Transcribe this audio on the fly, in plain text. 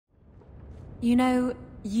You know,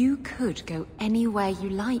 you could go anywhere you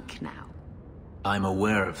like now. I'm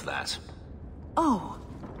aware of that. Oh,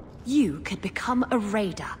 you could become a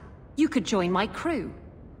raider. You could join my crew.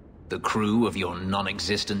 The crew of your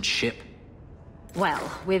non-existent ship?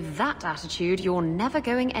 Well, with that attitude, you're never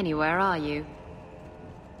going anywhere, are you?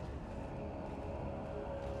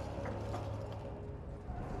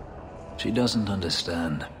 She doesn't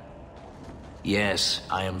understand. Yes,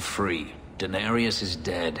 I am free. Daenerys is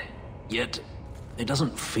dead. Yet, it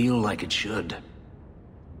doesn't feel like it should.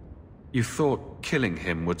 You thought killing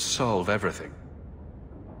him would solve everything.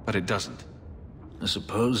 But it doesn't. I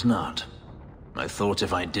suppose not. I thought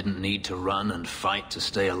if I didn't need to run and fight to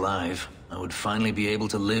stay alive, I would finally be able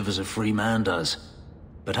to live as a free man does.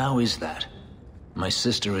 But how is that? My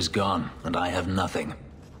sister is gone, and I have nothing.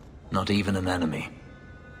 Not even an enemy.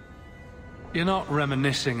 You're not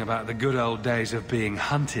reminiscing about the good old days of being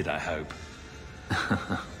hunted, I hope.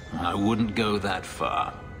 I wouldn't go that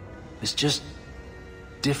far. It's just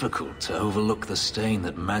difficult to overlook the stain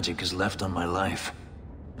that magic has left on my life.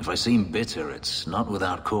 If I seem bitter, it's not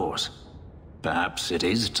without cause. Perhaps it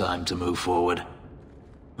is time to move forward.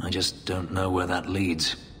 I just don't know where that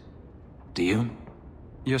leads. Do you?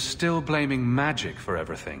 You're still blaming magic for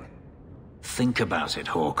everything. Think about it,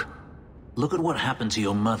 Hawke. Look at what happened to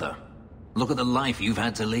your mother. Look at the life you've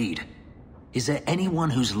had to lead. Is there anyone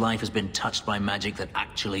whose life has been touched by magic that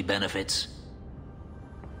actually benefits?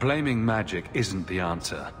 Blaming magic isn't the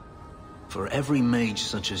answer. For every mage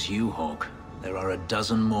such as you, Hawke, there are a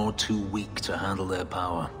dozen more too weak to handle their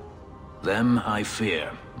power. Them I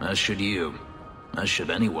fear, as should you, as should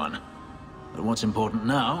anyone. But what's important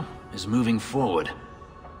now is moving forward.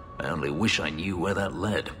 I only wish I knew where that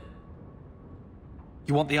led.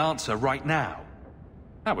 You want the answer right now?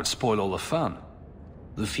 That would spoil all the fun.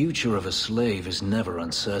 The future of a slave is never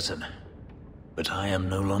uncertain. But I am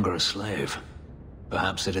no longer a slave.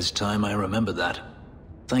 Perhaps it is time I remembered that.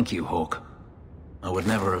 Thank you, Hawke. I would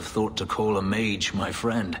never have thought to call a mage my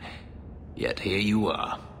friend. Yet here you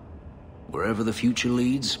are. Wherever the future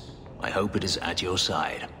leads, I hope it is at your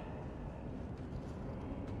side.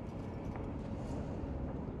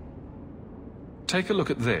 Take a look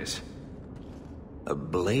at this. A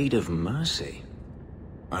Blade of Mercy.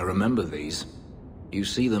 I remember these. You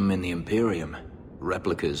see them in the Imperium.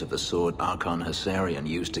 Replicas of the sword Archon Hessarian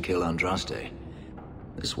used to kill Andraste.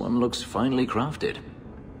 This one looks finely crafted.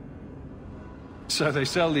 So they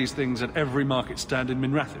sell these things at every market stand in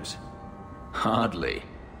Minrathous? Hardly.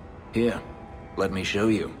 Here, let me show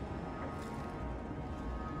you.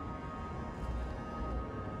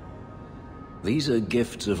 These are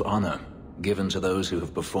gifts of honor, given to those who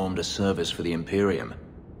have performed a service for the Imperium.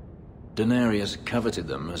 Daenerys coveted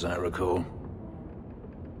them, as I recall.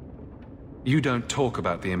 You don't talk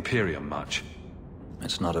about the Imperium much.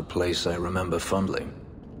 It's not a place I remember fondly.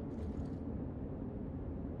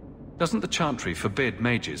 Doesn't the Chantry forbid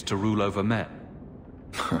mages to rule over men?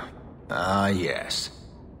 Ah, yes.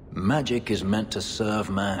 Magic is meant to serve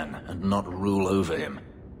man, and not rule over him.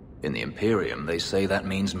 In the Imperium, they say that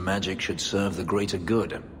means magic should serve the greater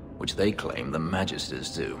good, which they claim the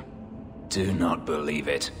Magisters do. Do not believe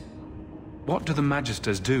it. What do the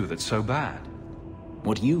Magisters do that's so bad?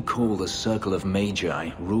 What you call the Circle of Magi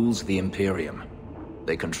rules the Imperium.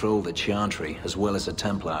 They control the Chantry as well as the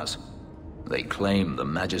Templars. They claim the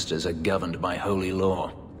Magisters are governed by holy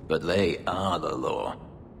law, but they are the law.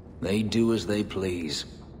 They do as they please.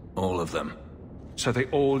 All of them. So they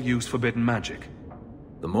all use forbidden magic?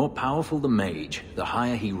 The more powerful the mage, the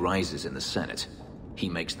higher he rises in the Senate. He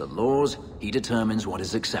makes the laws, he determines what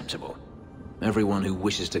is acceptable. Everyone who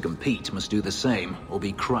wishes to compete must do the same, or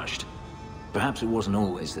be crushed. Perhaps it wasn't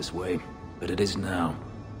always this way, but it is now.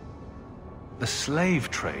 The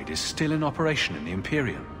slave trade is still in operation in the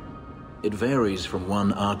Imperium. It varies from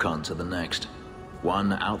one Archon to the next.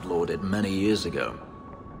 One outlawed it many years ago.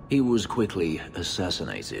 He was quickly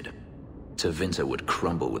assassinated. Tevinter would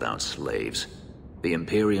crumble without slaves. The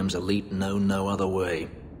Imperium's elite know no other way.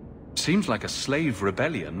 Seems like a slave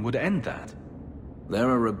rebellion would end that. There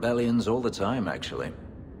are rebellions all the time, actually.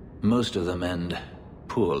 Most of them end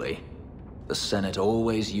poorly. The Senate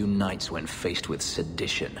always unites when faced with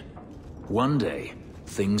sedition. One day,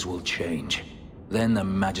 things will change. Then the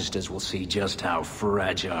Magisters will see just how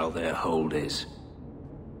fragile their hold is.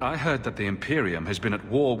 I heard that the Imperium has been at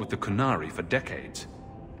war with the Qunari for decades.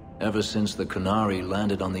 Ever since the Qunari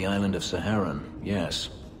landed on the island of Saharan, yes.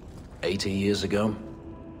 80 years ago?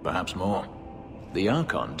 Perhaps more. The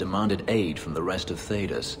Archon demanded aid from the rest of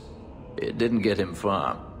Thedas. It didn't get him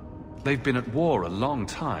far. They've been at war a long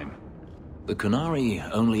time. The Qunari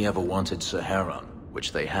only ever wanted Saharan,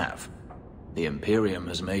 which they have. The Imperium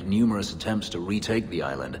has made numerous attempts to retake the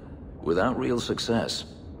island, without real success.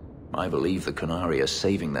 I believe the Qunari are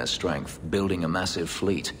saving their strength, building a massive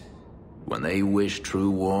fleet. When they wish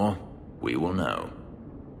true war, we will know.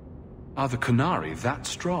 Are the Qunari that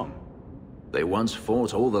strong? They once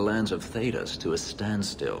fought all the lands of Thedas to a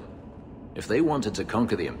standstill. If they wanted to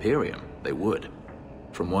conquer the Imperium, they would.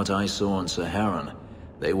 From what I saw on Saharan,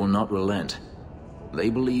 they will not relent. They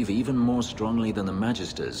believe even more strongly than the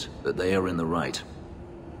Magisters that they are in the right.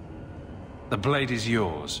 The blade is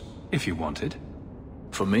yours, if you want it.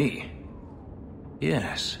 For me?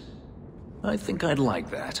 Yes. I think I'd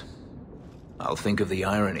like that. I'll think of the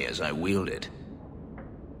irony as I wield it.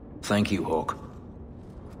 Thank you, Hawk.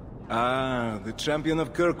 Ah, the champion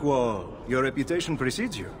of Kirkwall. Your reputation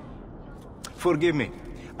precedes you. Forgive me.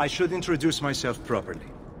 I should introduce myself properly.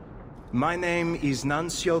 My name is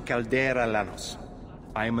Nuncio Caldera Lanos.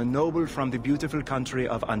 I am a noble from the beautiful country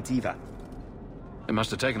of Antiva. It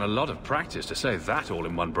must have taken a lot of practice to say that all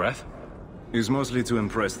in one breath. It's mostly to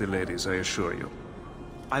impress the ladies, I assure you.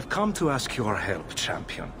 I've come to ask your help,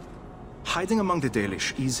 champion. Hiding among the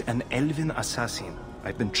Dalish is an elven assassin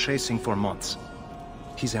I've been chasing for months.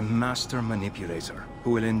 He's a master manipulator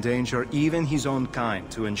who will endanger even his own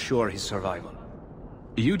kind to ensure his survival.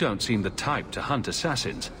 You don't seem the type to hunt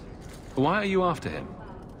assassins. Why are you after him?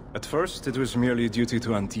 At first, it was merely duty to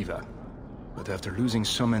Antiva. But after losing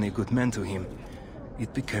so many good men to him,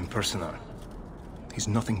 it became personal. He's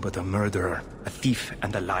nothing but a murderer, a thief,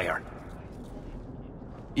 and a liar.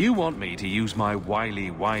 You want me to use my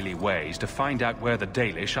wily ways to find out where the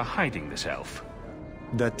Dalish are hiding this elf?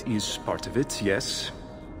 That is part of it, yes.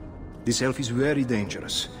 This elf is very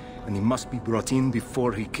dangerous, and he must be brought in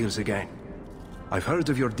before he kills again. I've heard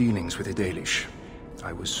of your dealings with the Dalish.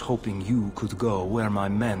 I was hoping you could go where my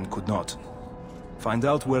men could not. Find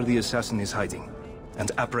out where the assassin is hiding,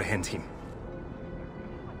 and apprehend him.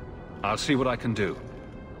 I'll see what I can do.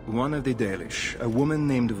 One of the Dalish, a woman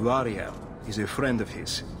named Variel, is a friend of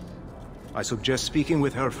his. I suggest speaking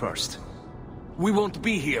with her first. We won't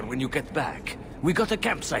be here when you get back. We got a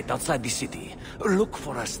campsite outside the city. Look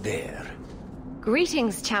for us there.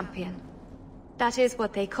 Greetings, champion. That is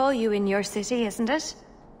what they call you in your city, isn't it?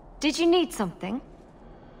 Did you need something?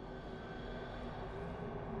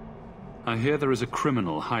 I hear there is a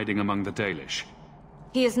criminal hiding among the Dalish.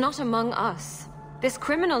 He is not among us. This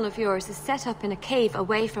criminal of yours is set up in a cave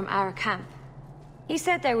away from our camp. He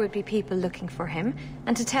said there would be people looking for him,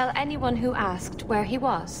 and to tell anyone who asked where he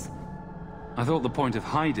was. I thought the point of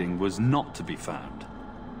hiding was not to be found.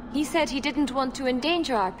 He said he didn't want to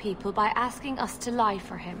endanger our people by asking us to lie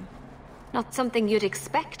for him. Not something you'd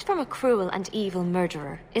expect from a cruel and evil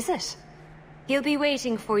murderer, is it? He'll be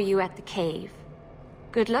waiting for you at the cave.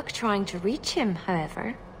 Good luck trying to reach him,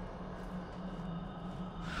 however.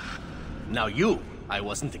 Now you, I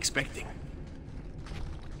wasn't expecting.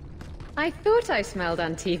 I thought I smelled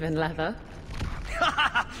Antivan leather.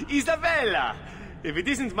 Isabella! If it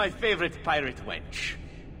isn't my favorite pirate wench.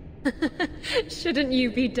 Shouldn't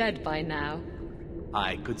you be dead by now?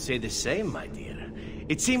 I could say the same, my dear.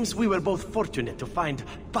 It seems we were both fortunate to find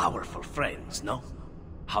powerful friends, no?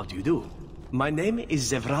 How do you do? My name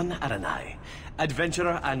is Zevran Aranai,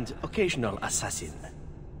 adventurer and occasional assassin.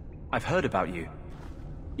 I've heard about you.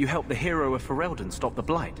 You helped the hero of Ferelden stop the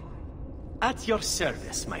Blight. At your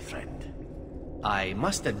service, my friend. I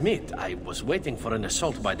must admit, I was waiting for an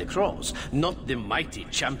assault by the Crows, not the mighty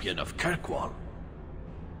champion of Kirkwall.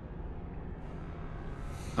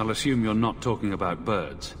 I'll assume you're not talking about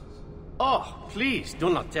birds. Oh, please, do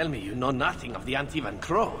not tell me you know nothing of the Antivan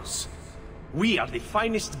Crows. We are the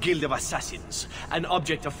finest guild of assassins, an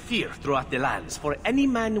object of fear throughout the lands for any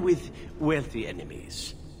man with wealthy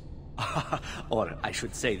enemies. Or I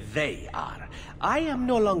should say they are. I am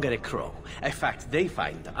no longer a crow, a fact they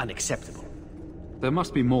find unacceptable. There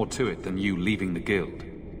must be more to it than you leaving the guild.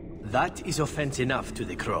 That is offense enough to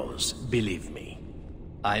the crows, believe me.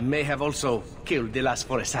 I may have also killed the last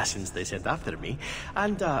 4 assassins they sent after me,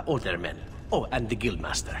 and older men. Oh, and the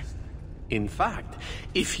guildmaster. In fact,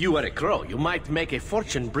 if you were a crow, you might make a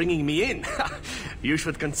fortune bringing me in. You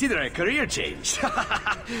should consider a career change.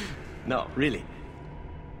 No, really.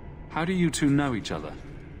 How do you two know each other?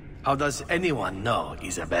 How does anyone know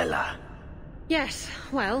Isabella? Yes,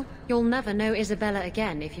 well, you'll never know Isabella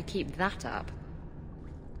again if you keep that up.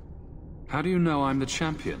 How do you know I'm the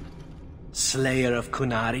champion? Slayer of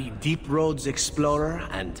Qunari, Deep Roads explorer,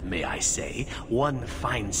 and may I say, one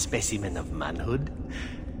fine specimen of manhood.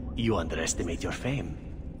 You underestimate your fame.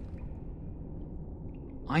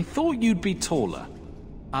 I thought you'd be taller.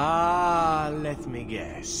 Ah, let me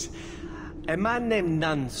guess. A man named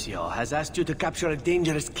Nuncio has asked you to capture a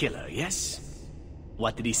dangerous killer, yes?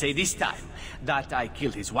 What did he say this time? That I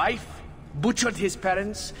killed his wife? Butchered his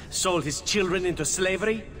parents? Sold his children into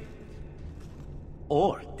slavery?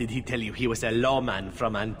 Or did he tell you he was a lawman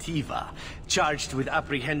from Antiva, charged with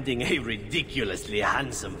apprehending a ridiculously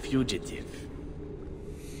handsome fugitive?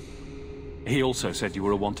 He also said you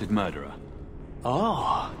were a wanted murderer.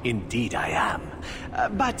 Oh, indeed I am.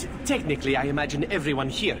 But technically I imagine everyone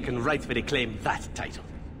here can rightfully claim that title.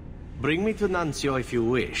 Bring me to Nuncio if you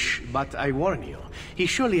wish, but I warn you, he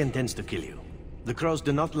surely intends to kill you. The crows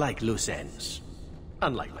do not like loose ends.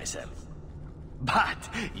 Unlike myself. But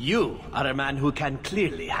you are a man who can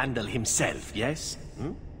clearly handle himself, yes?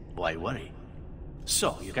 Why worry?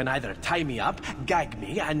 So, you can either tie me up, gag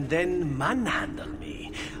me, and then manhandle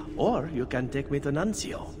me. Or you can take me to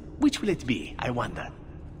Nuncio. Which will it be, I wonder?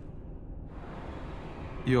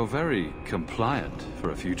 You're very compliant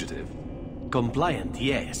for a fugitive. Compliant,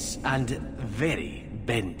 yes, and very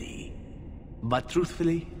bendy. But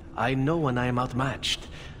truthfully, I know when I am outmatched.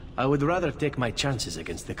 I would rather take my chances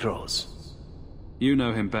against the crows. You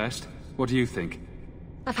know him best. What do you think?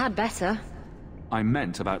 I've had better. I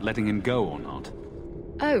meant about letting him go or not.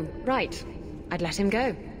 Oh, right. I'd let him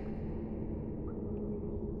go.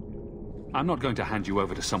 I'm not going to hand you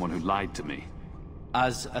over to someone who lied to me.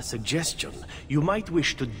 As a suggestion, you might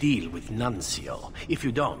wish to deal with Nuncio. If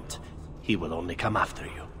you don't, he will only come after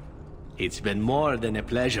you. It's been more than a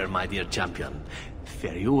pleasure, my dear champion.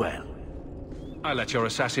 Fare you well. I let your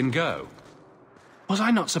assassin go. Was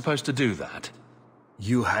I not supposed to do that?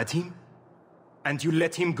 You had him? And you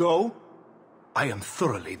let him go? I am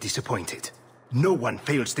thoroughly disappointed. No one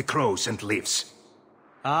fails the crows and lives.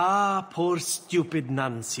 Ah, poor stupid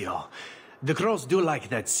Nuncio. The crows do like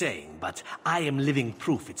that saying, but I am living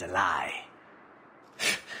proof it's a lie.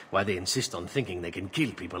 Why they insist on thinking they can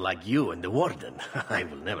kill people like you and the Warden, I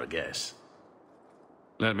will never guess.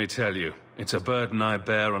 Let me tell you, it's a burden I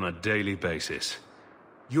bear on a daily basis.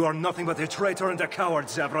 You are nothing but a traitor and a coward,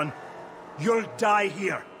 Zevran. You'll die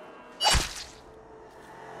here.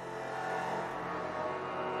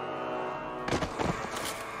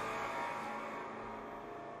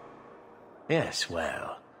 Yes,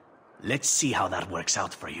 well, let's see how that works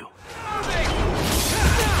out for you.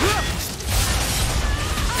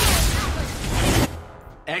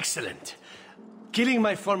 Excellent. Killing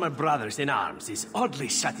my former brothers in arms is oddly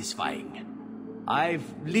satisfying. I've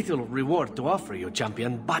little reward to offer you,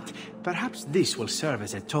 champion, but perhaps this will serve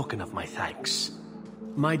as a token of my thanks.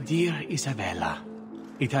 My dear Isabella,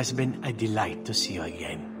 it has been a delight to see you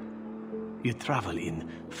again. You travel in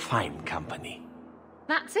fine company.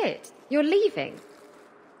 That's it? You're leaving?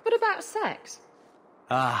 What about sex?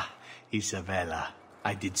 Ah, Isabella,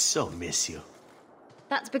 I did so miss you.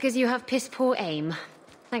 That's because you have piss-poor aim.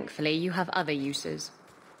 Thankfully, you have other uses.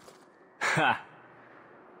 Ha!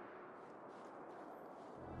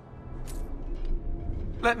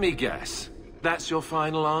 Let me guess. That's your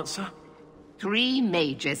final answer? 3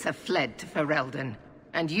 mages have fled to Ferelden,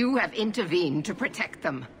 and you have intervened to protect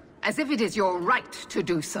them, as if it is your right to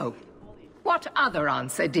do so. What other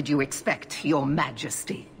answer did you expect, your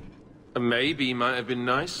majesty? A maybe might have been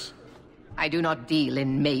nice. I do not deal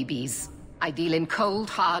in maybes. I deal in cold,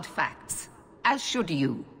 hard facts. As should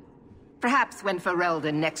you. Perhaps when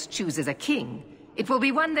Ferelden next chooses a king, it will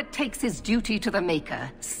be one that takes his duty to the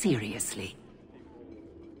Maker seriously.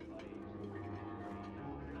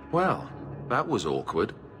 Well, that was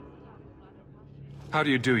awkward. How do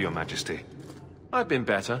you do, Your Majesty? I've been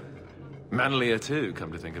better. Manlier too,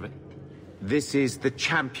 come to think of it. This is the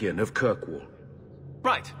champion of Kirkwall.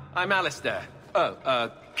 Right, I'm Alistair.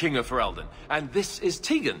 King of Ferelden. And this is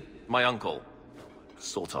Tegan, my uncle.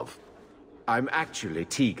 Sort of. I'm actually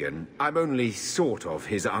Tegan. I'm only sort of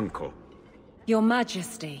his uncle. Your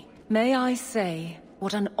Majesty, may I say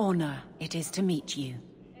what an honor it is to meet you.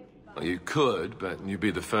 Well, you could, but you'd be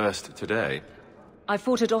the first today. I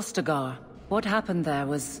fought at Ostagar. What happened there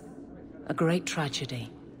was a great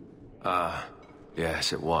tragedy.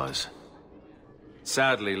 Yes, it was.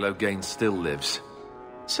 Sadly, Loghain still lives.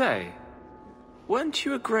 Say, weren't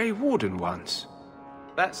you a Grey Warden once?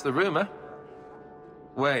 That's the rumor.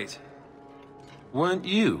 Wait. Weren't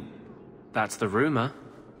you? That's the rumor.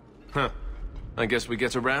 Huh. I guess we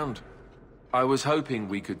get around. I was hoping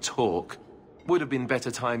we could talk. Would have been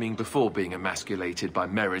better timing before being emasculated by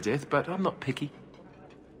Meredith, but I'm not picky.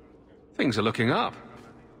 Things are looking up.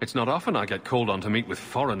 It's not often I get called on to meet with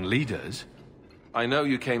foreign leaders. I know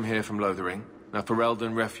you came here from Lothering, a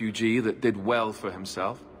Ferelden refugee that did well for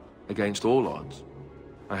himself, against all odds.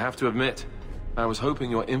 I have to admit, I was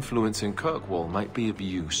hoping your influence in Kirkwall might be of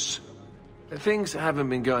use. Things haven't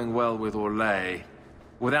been going well with Orlais.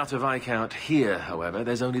 Without a Viscount here, however,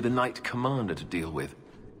 there's only the Knight Commander to deal with.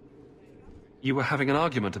 You were having an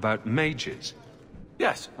argument about mages?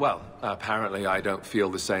 Yes, well, apparently I don't feel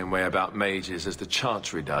the same way about mages as the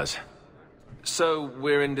Chantry does. So,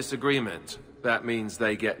 we're in disagreement. That means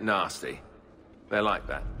they get nasty. They're like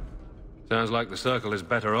that. Sounds like the Circle is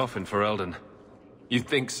better off in Ferelden. You'd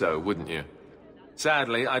think so, wouldn't you?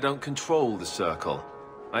 Sadly, I don't control the Circle.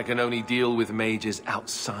 I can only deal with mages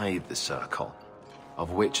outside the Circle,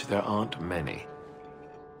 of which there aren't many.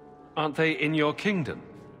 Aren't they in your kingdom?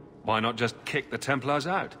 Why not just kick the Templars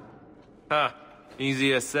out? Ha!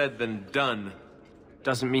 Easier said than done.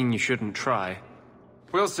 Doesn't mean you shouldn't try.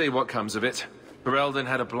 We'll see what comes of it. Ferelden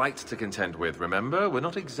had a blight to contend with, remember? We're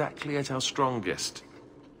not exactly at our strongest.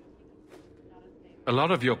 A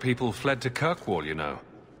lot of your people fled to Kirkwall, you know.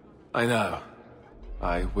 I know.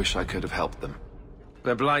 I wish I could have helped them.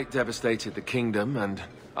 Their blight devastated the kingdom, and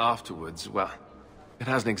afterwards, well, it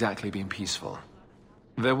hasn't exactly been peaceful.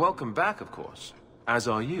 They're welcome back, of course, as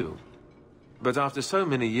are you. But after so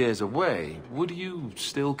many years away, would you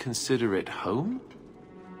still consider it home?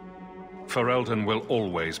 Ferelden will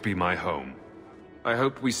always be my home. I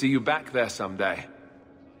hope we see you back there someday.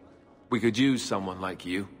 We could use someone like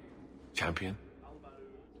you, champion.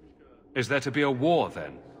 Is there to be a war,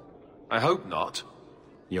 then? I hope not.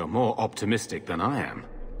 You're more optimistic than I am.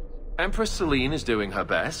 Empress Celine is doing her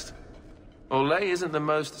best. Orlais isn't the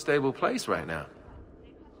most stable place right now.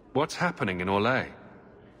 What's happening in Orlais?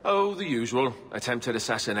 Oh, the usual. Attempted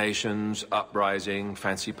assassinations, uprising,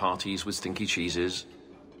 fancy parties with stinky cheeses.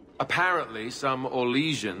 Apparently, some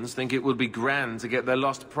Orlesians think it would be grand to get their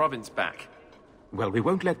lost province back. Well, we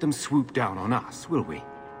won't let them swoop down on us, will we?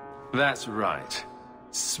 That's right.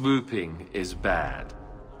 Swooping is bad.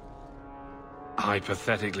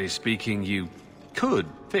 Hypothetically speaking, you could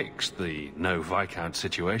fix the no Viscount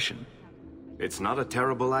situation. It's not a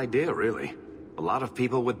terrible idea, really. A lot of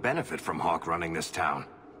people would benefit from Hawk running this town.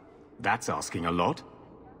 That's asking a lot.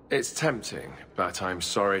 It's tempting, but I'm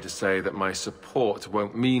sorry to say that my support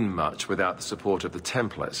won't mean much without the support of the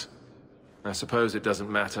Templars. I suppose it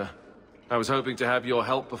doesn't matter. I was hoping to have your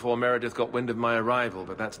help before Meredith got wind of my arrival,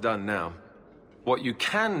 but that's done now. What you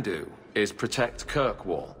can do is protect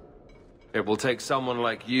Kirkwall. It will take someone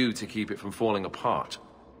like you to keep it from falling apart.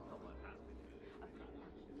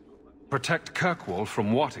 Protect Kirkwall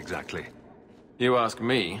from what, exactly? You ask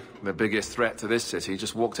me, the biggest threat to this city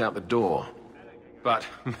just walked out the door. But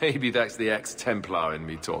maybe that's the ex-Templar in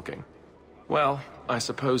me talking. Well, I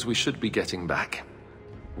suppose we should be getting back.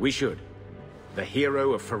 We should. The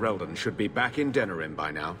hero of Ferelden should be back in Denerim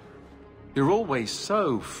by now. You're always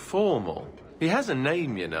so formal. He has a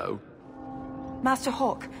name, you know. Master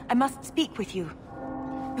Hawk, I must speak with you.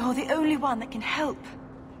 You're the only one that can help.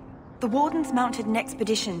 The Wardens mounted an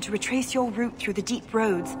expedition to retrace your route through the deep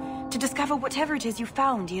roads, to discover whatever it is you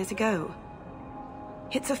found years ago.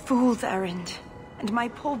 It's a fool's errand, and my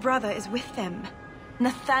poor brother is with them.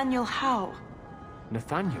 Nathaniel Howe.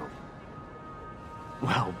 Nathaniel?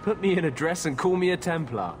 Well, put me in a dress and call me a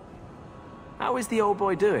Templar. How is the old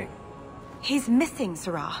boy doing? He's missing,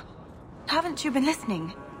 Sirrah. Haven't you been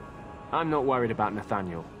listening? I'm not worried about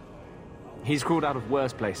Nathaniel. He's crawled out of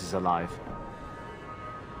worse places alive.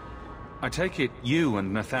 I take it you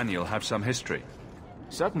and Nathaniel have some history?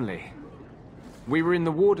 Certainly. We were in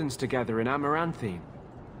the Wardens together in Amaranthine.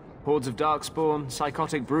 Hordes of Darkspawn,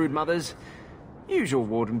 psychotic broodmothers. Usual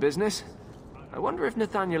Warden business. I wonder if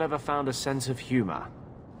Nathaniel ever found a sense of humor.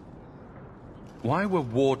 Why were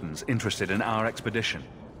Wardens interested in our expedition?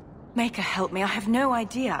 Maker help me, I have no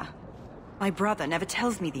idea. My brother never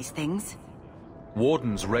tells me these things.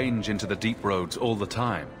 Wardens range into the deep roads all the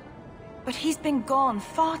time. But he's been gone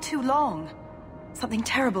far too long. Something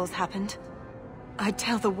terrible's happened. I'd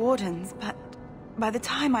tell the Wardens, but by the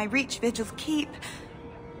time I reach Vigil's Keep...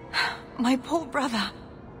 my poor brother...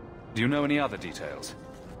 Do you know any other details?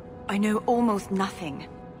 I know almost nothing.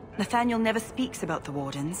 Nathaniel never speaks about the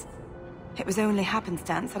Wardens. It was only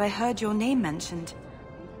happenstance that I heard your name mentioned.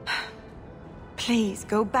 Please,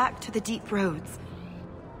 go back to the deep roads.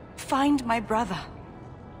 Find my brother.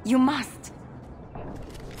 You must.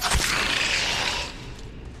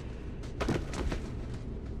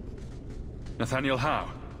 Nathaniel Howe.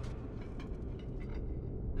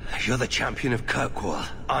 You're the champion of Kirkwall,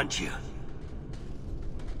 aren't you?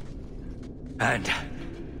 And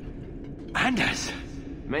us.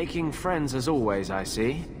 Making friends as always, I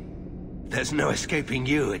see. There's no escaping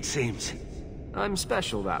you, it seems. I'm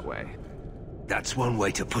special that way. That's one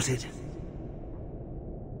way to put it.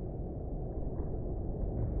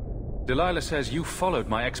 Delilah says you followed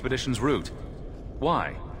my expedition's route.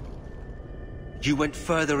 Why? You went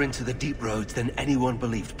further into the deep roads than anyone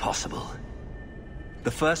believed possible.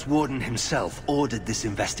 The first Warden himself ordered this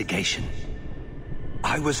investigation.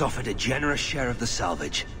 I was offered a generous share of the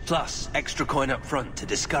salvage, plus extra coin up front to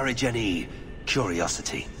discourage any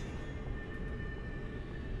curiosity.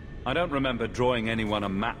 I don't remember drawing anyone a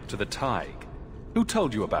map to the Tig. Who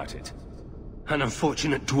told you about it? An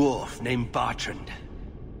unfortunate dwarf named Bartrand.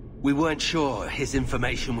 We weren't sure his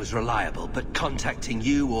information was reliable, but contacting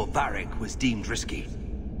you or Varric was deemed risky.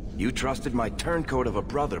 You trusted my turncoat of a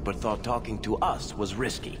brother, but thought talking to us was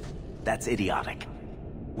risky. That's idiotic.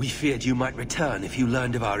 We feared you might return if you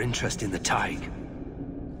learned of our interest in the Tig.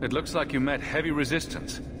 It looks like you met heavy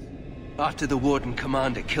resistance. After the Warden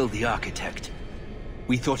Commander killed the Architect,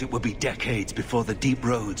 we thought it would be decades before the deep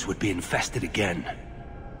roads would be infested again.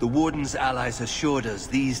 The Warden's allies assured us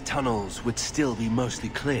these tunnels would still be mostly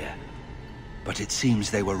clear, but it seems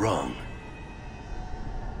they were wrong.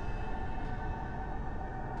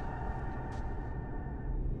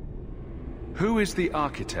 Who is the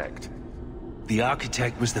Architect? The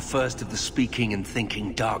Architect was the first of the speaking and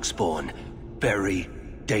thinking Darkspawn. Very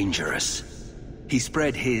dangerous. He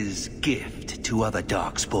spread his gift to other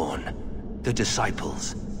Darkspawn, the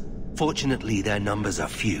Disciples. Fortunately, their numbers are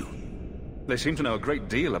few. They seem to know a great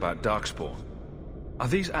deal about Darkspawn. Are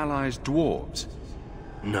these allies dwarves?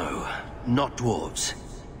 No, not dwarves.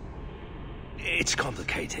 It's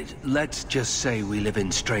complicated. Let's just say we live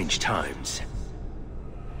in strange times.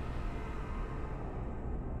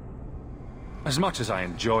 As much as I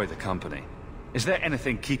enjoy the company, is there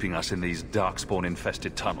anything keeping us in these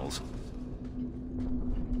Darkspawn-infested tunnels?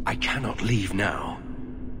 I cannot leave now.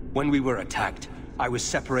 When we were attacked, I was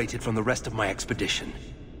separated from the rest of my expedition.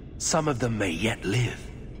 Some of them may yet live.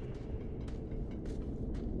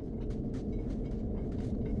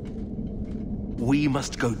 We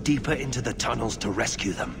must go deeper into the tunnels to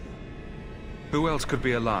rescue them. Who else could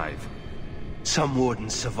be alive? Some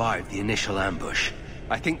Wardens survived the initial ambush.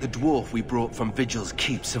 I think the dwarf we brought from Vigil's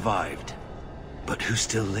Keep survived. But who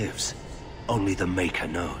still lives? Only the Maker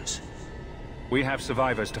knows. We have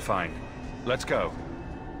survivors to find. Let's go.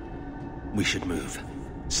 We should move.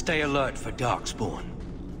 Stay alert for Darkspawn.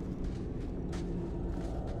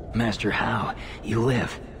 Master Howe, you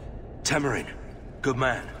live. Temerin, good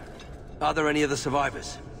man. Are there any other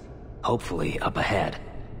survivors? Hopefully up ahead.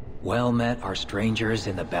 Well met are strangers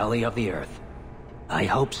in the belly of the earth. I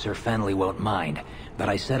hope Sir Fenley won't mind, but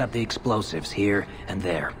I set up the explosives here and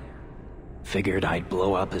there. Figured I'd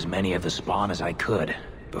blow up as many of the spawn as I could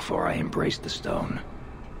before I embraced the stone.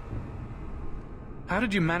 How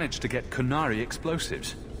did you manage to get Kunari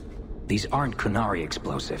explosives? These aren't Kunari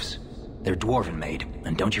explosives. They're Dwarven-made,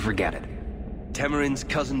 and don't you forget it. Temerin's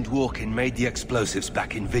cousin Dworkin made the explosives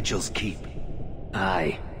back in Vigil's Keep.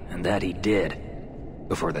 Aye, and that he did.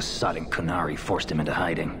 Before the sodden Kunari forced him into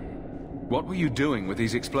hiding. What were you doing with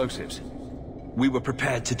these explosives? We were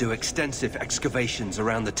prepared to do extensive excavations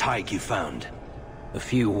around the Tig you found. A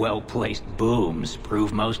few well-placed booms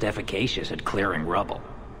prove most efficacious at clearing rubble.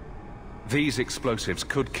 These explosives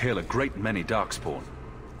could kill a great many Darkspawn.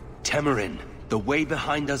 Temerin, the way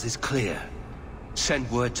behind us is clear. Send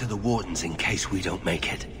word to the Wardens in case we don't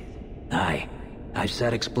make it. Aye. I've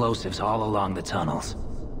set explosives all along the tunnels.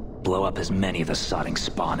 Blow up as many of the sodding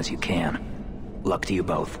spawn as you can. Luck to you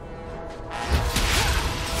both.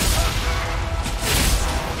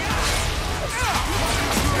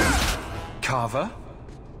 Carver?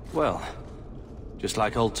 Well, just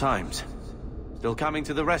like old times. Still coming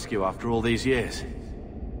to the rescue after all these years.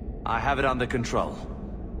 I have it under control.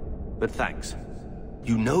 But thanks.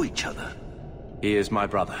 You know each other? He is my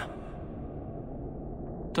brother.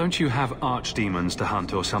 Don't you have archdemons to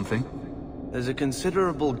hunt or something? There's a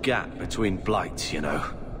considerable gap between blights, you know.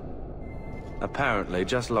 Apparently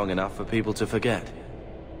just long enough for people to forget.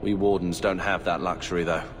 We Wardens don't have that luxury,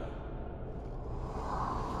 though.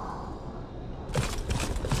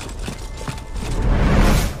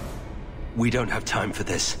 We don't have time for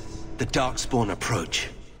this. The Darkspawn approach.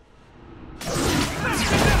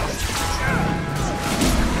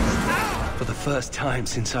 For the first time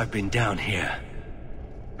since I've been down here,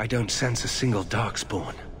 I don't sense a single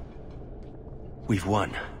Darkspawn. We've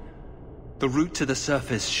won. The route to the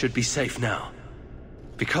surface should be safe now.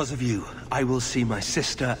 Because of you, I will see my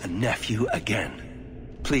sister and nephew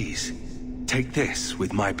again. Please, take this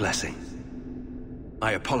with my blessing.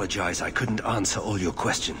 I apologize I couldn't answer all your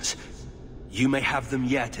questions. You may have them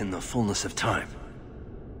yet in the fullness of time.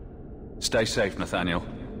 Stay safe, Nathaniel.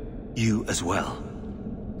 You as well.